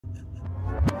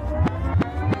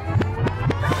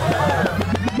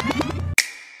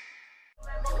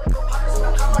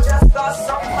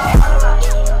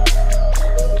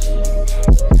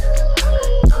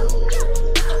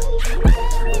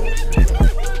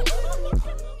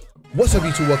What's up,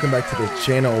 YouTube? Welcome back to the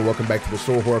channel and welcome back to the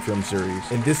short horror film series.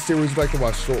 In this series, we like to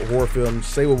watch short horror films,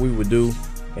 say what we would do,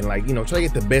 and try to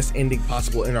get the best ending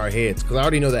possible in our heads. Cause I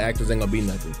already know the actors ain't gonna be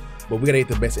nothing, but we gotta get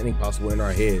the best ending possible in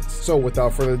our heads. So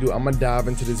without further ado, I'm gonna dive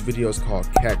into this video. It's called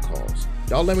Cat Calls.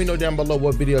 Y'all let me know down below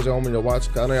what videos y'all want me to watch.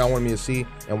 Cause I know y'all want me to see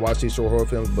and watch these short horror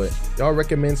films, but y'all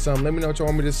recommend some. Let me know what y'all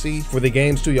want me to see. For the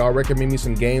games too, y'all recommend me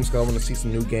some games cause I want to see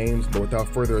some new games. But without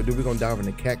further ado, we're gonna dive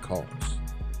into Cat Calls.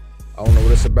 I don't know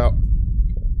what it's about.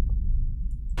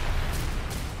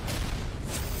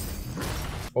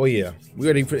 Oh yeah,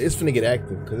 it's finna get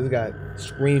active because it's got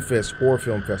Screenfest Horror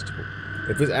Film Festival.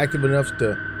 If it's active enough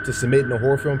to submit in the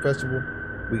Horror Film Festival,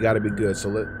 we gotta be good. So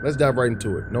let's dive right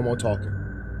into it. No more talking.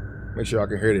 Make sure y'all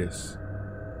can hear this.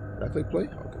 Did I click play?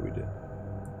 Okay, we did.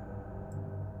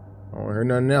 I don't hear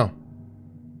nothing now.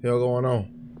 What the hell going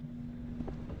on?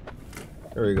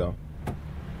 There we go.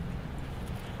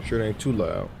 Sure it ain't too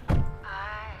loud.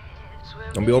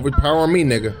 Don't be overpowering me,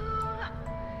 nigga.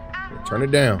 Turn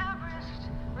it down.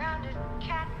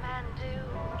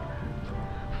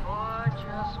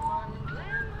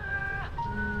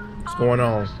 What's going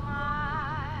on?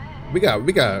 We got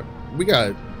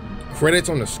credits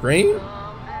on the screen.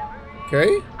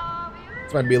 Okay,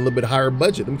 this might be a little bit higher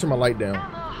budget. Let me turn my light down.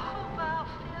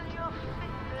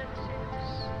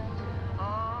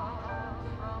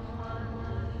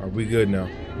 Are we good now?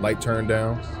 Light turned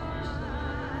down.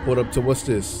 Pulled up to what's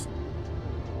this?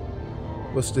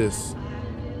 What's this?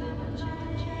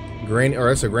 Granny, or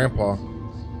that's a grandpa.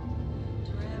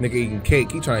 Nigga eating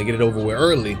cake. He trying to get it over with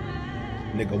early.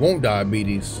 Nigga won't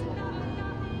diabetes.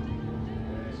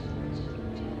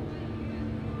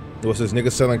 What's this?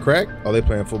 Nigga selling crack? Oh, they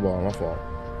playing football. My fault.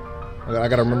 I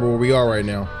gotta remember where we are right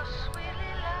now.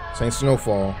 This ain't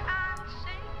Snowfall.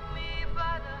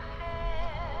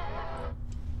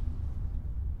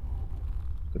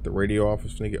 Get the radio off.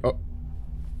 It's finna get. Oh,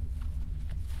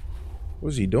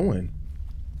 what's he doing?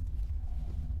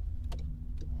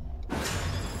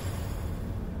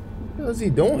 What is he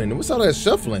doing? What's all that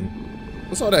shuffling?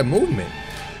 What's all that movement?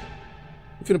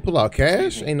 You finna pull out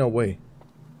cash? Ain't no way.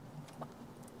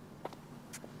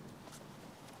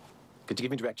 Could you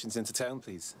give me directions into town,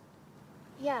 please?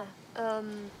 Yeah,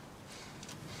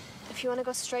 if you want to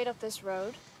go straight up this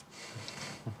road.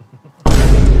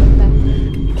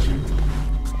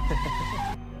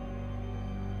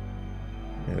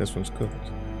 Yeah, this one's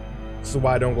cooked. This is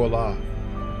why I don't go live.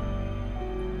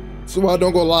 This is why I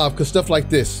don't go live, cause stuff like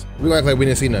this, we gonna act like we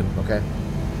didn't see nothing, okay?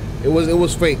 It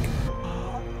was fake.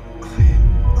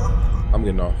 I'm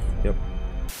getting off. Yep.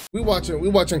 We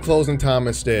watching Closing Time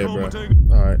instead, bro.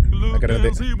 All right. I gotta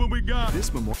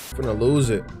finna lose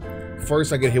it.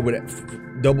 First, I get hit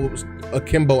with double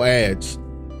akimbo ads,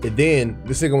 and then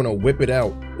this nigga wanna whip it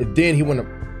out, and then he wanna.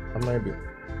 I'm not even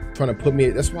trying to put me.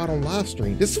 That's why I don't live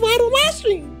stream. This is why I don't live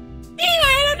stream.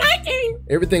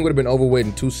 Everything would have been over with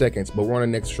in 2 seconds, but we're on the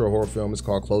next short horror film. It's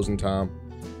called Closing Time.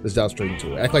 Let's dive straight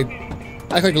into it. Act like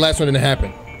the last one didn't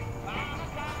happen.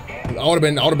 I would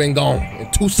have been gone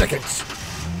in 2 seconds.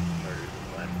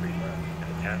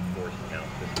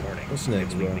 What's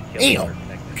next, bro? Damn!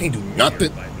 Can't do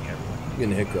nothing. I'm getting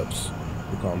the hiccups.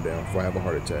 You calm down before I have a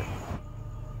heart attack.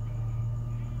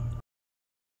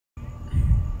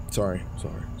 Sorry.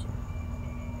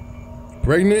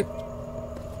 Pregnant?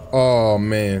 Oh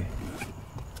man.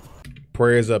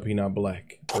 Prayers up, he not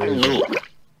black. Prayers up.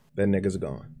 That nigga's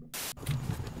gone.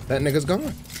 That nigga's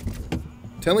gone.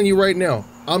 Telling you right now,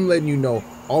 I'm letting you know,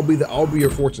 I'll be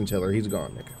your fortune teller. He's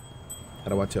gone, nigga. How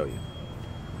do I tell you?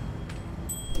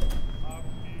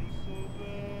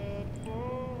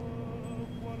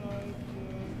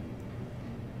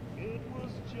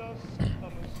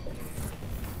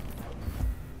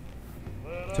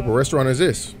 What type of restaurant is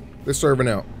this? They're serving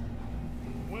out.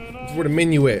 Where the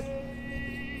menu at?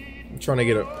 I'm trying to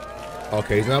get a.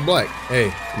 Okay, he's not black. Hey,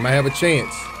 you might have a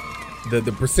chance. The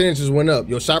percentages went up.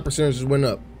 Your shot percentages went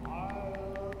up.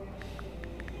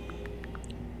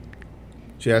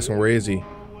 She asked him, where is he?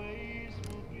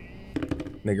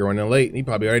 Nigga running late. He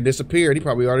probably already disappeared. He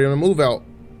probably already on the move out.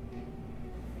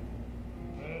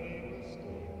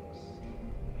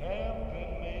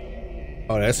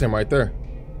 Oh, that's him right there.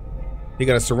 He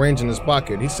got a syringe in his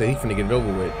pocket. He said he finna get it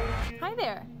over with. Hi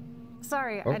there.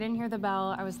 Sorry, I didn't hear the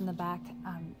bell. I was in the back.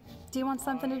 Do you want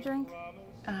something to drink?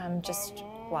 Just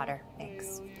water,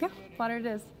 thanks. Yeah, water it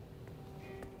is.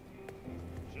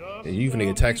 Yeah, you finna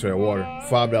get taxed for that water.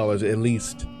 $5 at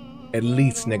least. At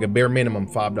least, nigga. Bare minimum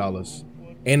 $5.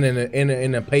 And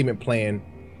in a payment plan.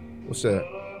 What's that?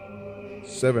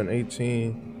 7,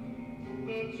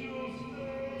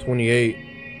 18, 28.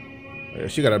 Yeah,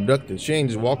 she got abducted. She ain't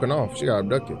just walking off. She got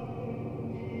abducted.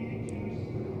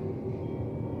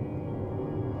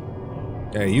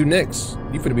 Hey, you next.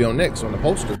 You finna be on next on the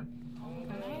poster.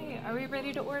 Hey, are we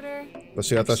ready to order? Let's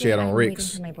see, I thought she had on I'm waiting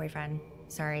Rick's. for my boyfriend.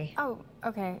 Sorry. Oh,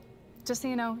 okay. Just so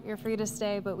you know, you're free to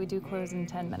stay, but we do close in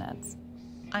 10 minutes.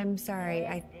 I'm sorry.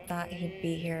 I thought he'd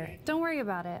be here. Don't worry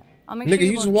about it. I'll make Nigga, sure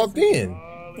you just won't walked miss it. in.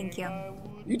 Thank you.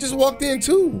 You just walked in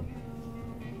too.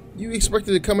 You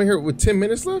expected to come in here with 10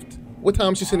 minutes left? What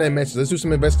time she sent that message? Let's do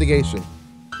some investigation.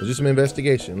 Let's do some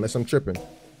investigation, unless I'm tripping.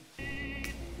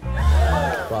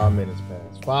 5 minutes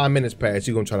past. 5 minutes past.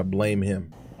 You gonna try to blame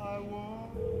him?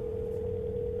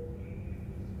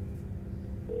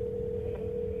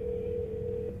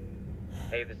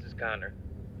 Hey, this is Connor.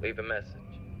 Leave a message.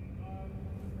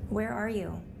 Where are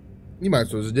you? You might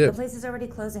as well just The dip. place is already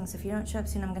closing, so if you don't show up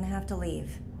soon, I'm gonna have to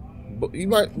leave. But you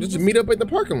might just meet up at the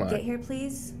parking lot. Get here,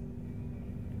 please.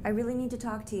 I really need to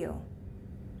talk to you.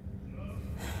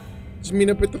 Just meet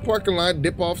up at the parking lot,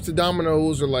 dip off to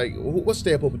Domino's or like, what's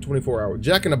stay up open 24 hours?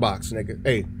 Jack in the Box, nigga.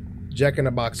 Hey, Jack in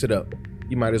the Box it up.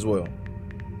 You might as well.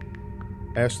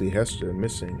 Ashley Hester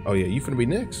missing. Oh yeah, you finna be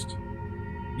next.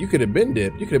 You could have been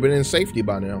dipped. You could have been in safety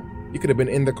by now. You could have been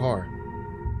in the car.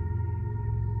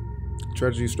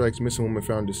 Tragedy strikes, missing woman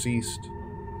found deceased.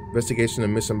 Investigation of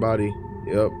missing body.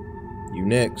 Yep. You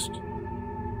next.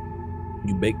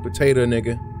 You baked potato,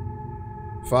 nigga.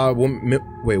 5 women.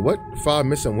 Wait, what? 5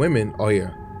 missing women? Oh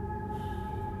yeah.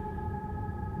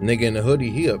 Nigga in the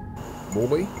hoodie, he up.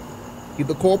 Boy, he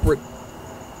the culprit.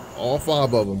 All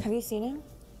 5 of them. Have you seen him?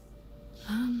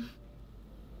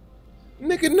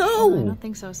 Nigga, I no. don't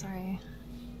think so, sorry.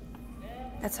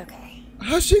 That's okay.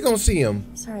 How's she gonna see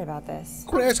him? Sorry about this.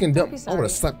 Quit asking dumb. be I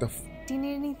would've sorry. slapped the. Do you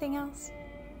need anything else?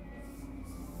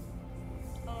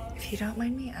 If you don't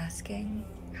mind me asking,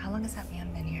 how long has that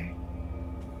man been here?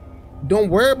 Don't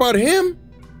worry about him.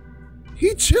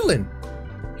 He chilling.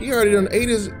 He already done ate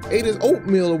his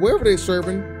oatmeal or wherever they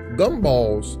serving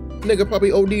gumballs. Nigga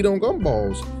probably OD'd on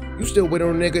gumballs. You still waiting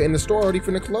on a nigga in the store already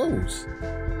finna close.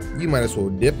 You might as well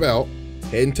dip out,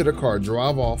 head into the car,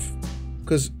 drive off,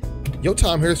 cause your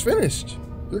time here is finished.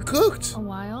 You're cooked. A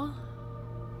while?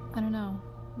 I don't know.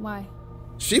 Why?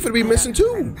 She finna be missing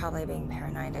too. I'm probably being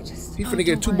paranoid. I just. He Oh, finna don't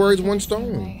get 2 worry, birds, I feel 1 the same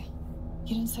stone. way.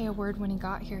 He didn't say a word when he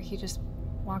got here. He just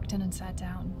walked in and sat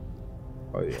down.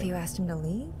 Oh Have yeah. you asked him to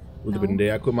leave? Would have been the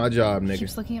day I quit my job, He nigga.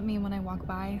 keeps looking at me when I walk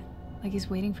by, like he's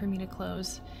waiting for me to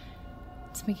close.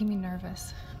 It's making me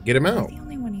nervous. Get him Am I out. the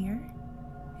only one here?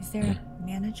 Is there a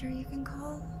manager you can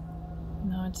call?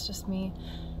 No, it's just me.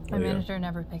 My Oh, yeah. manager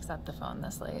never picks up the phone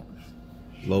this late.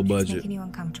 Low If it's budget. making you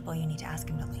uncomfortable, you need to ask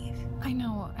him to leave. I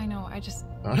know. I just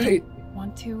All right.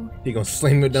 want to. He gonna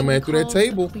slam your dumb Should I ass through that call the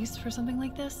table. police for something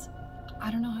like this? I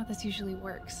don't know how this usually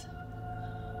works.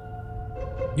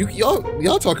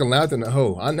 Y'all talking louder than a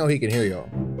hoe. I know he can hear y'all.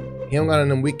 He don't got on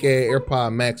them weak ass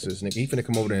AirPod Maxes, nigga. He finna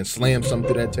come over there and slam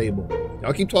something through that table.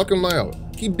 Y'all keep talking loud.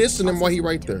 Keep dissing him while he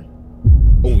right there.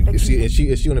 Oh, is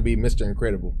she gonna be Mr.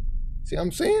 Incredible? See what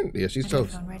I'm saying? Yeah, she's Is your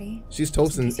toast. phone ready? She's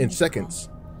toast Just in in case you need to seconds.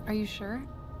 Are you sure?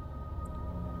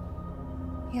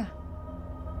 Yeah.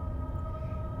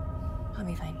 I'll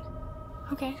be fine.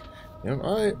 Okay. Yeah,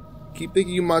 all right. Keep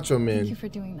thinking you macho Thank you man. for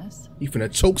doing this. He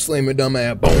finna choke slam your dumb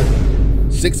ass.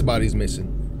 Boom. 6 bodies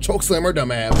missing. Choke slam her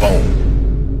dumb ass.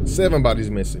 Boom. 7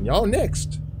 bodies missing. Y'all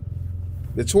next.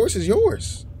 The choice is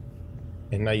yours.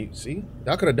 And now you see,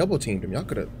 y'all could have double teamed him. Y'all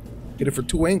could have get it for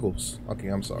 2 angles. Okay,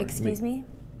 I'm sorry. Excuse me?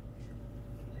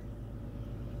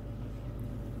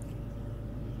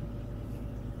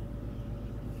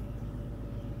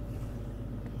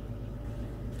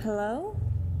 Hello?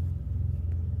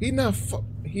 He not.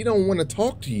 He don't want to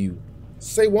talk to you.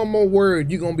 Say one more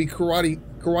word, you gonna be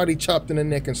karate chopped in the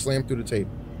neck and slammed through the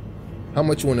table. How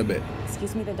much you want to bet?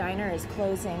 Excuse me, the diner is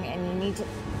closing and you need to.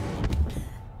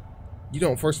 You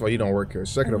don't. First of all, you don't work here.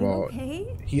 Second of Are you all, okay?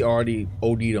 he already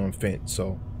OD'd on Fent,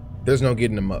 so there's no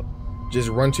getting him up. Just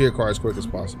run to your car as quick as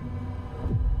possible.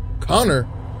 Connor.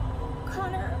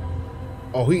 Connor!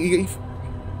 Oh, he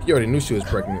already knew she was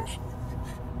pregnant.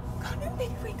 Connor,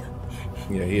 baby, wake up.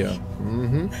 Yeah. He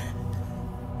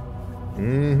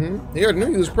already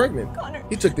knew he was pregnant. Connor!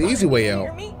 He took the Connor, easy way can you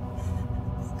out. hear me?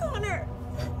 Connor!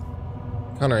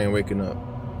 Connor ain't waking up.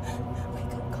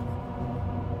 Wake up, Connor.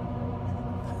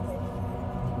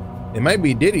 It might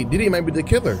be Diddy. Diddy might be the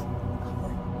killer.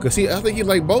 Cause I think he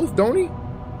like both, don't he?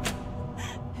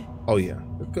 Oh yeah,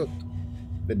 you're cooked.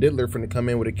 The diddler finna come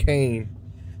in with a cane.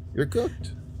 You're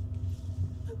cooked.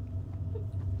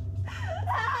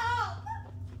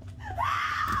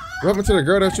 What happened to the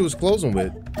girl that she was closing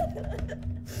with?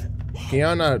 Can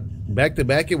y'all not back to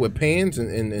back it with pans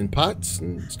and pots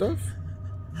and stuff?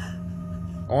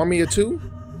 Army of 2?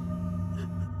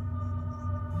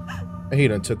 He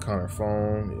done took Connor's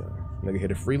phone. Yeah. Nigga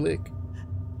hit a free lick.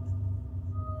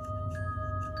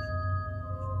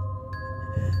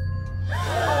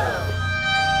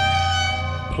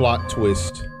 Plot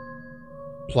twist.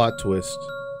 Plot twist.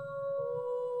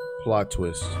 Plot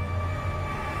twist.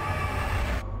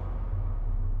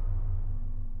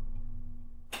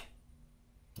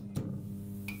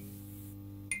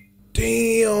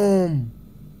 Damn.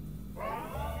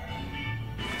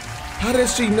 How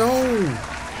does she know?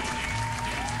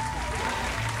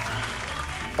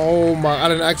 Oh my,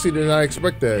 I did not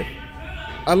expect that.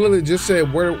 I literally just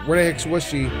said, where the heck was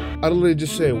she? I literally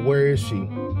just said, where is she?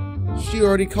 She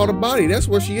already caught a body. That's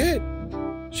where she at.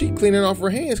 She cleaning off her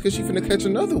hands because she finna catch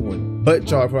another one. But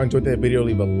y'all, if you enjoyed that video,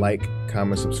 leave a like,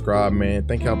 comment, subscribe, man.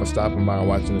 Thank y'all for stopping by and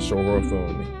watching the Short Horror Film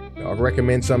with me. Y'all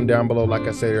recommend something down below, like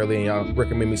I said earlier, and y'all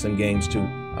recommend me some games too.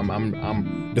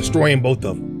 I'm destroying both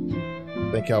of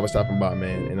them. Thank y'all for stopping by,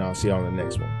 man, and I'll see y'all on the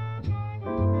next one.